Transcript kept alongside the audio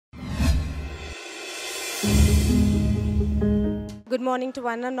Good morning to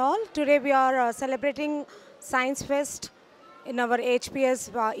one and all. Today we are celebrating Science Fest in our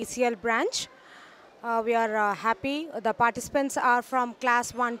HPS ECL branch. We are happy. The participants are from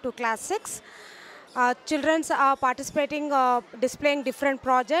class 1 to class 6. Children are participating, displaying different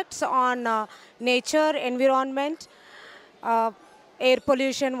projects on nature, environment, air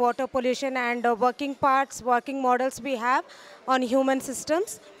pollution, water pollution, and working parts, working models we have on human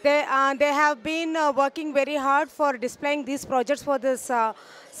systems. They have been working very hard for displaying these projects for this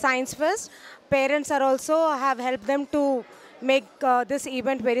Science Fest. Parents are also have helped them to make this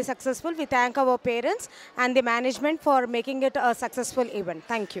event very successful. We thank our parents and the management for making it a successful event.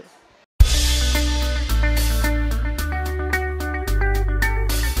 Thank you.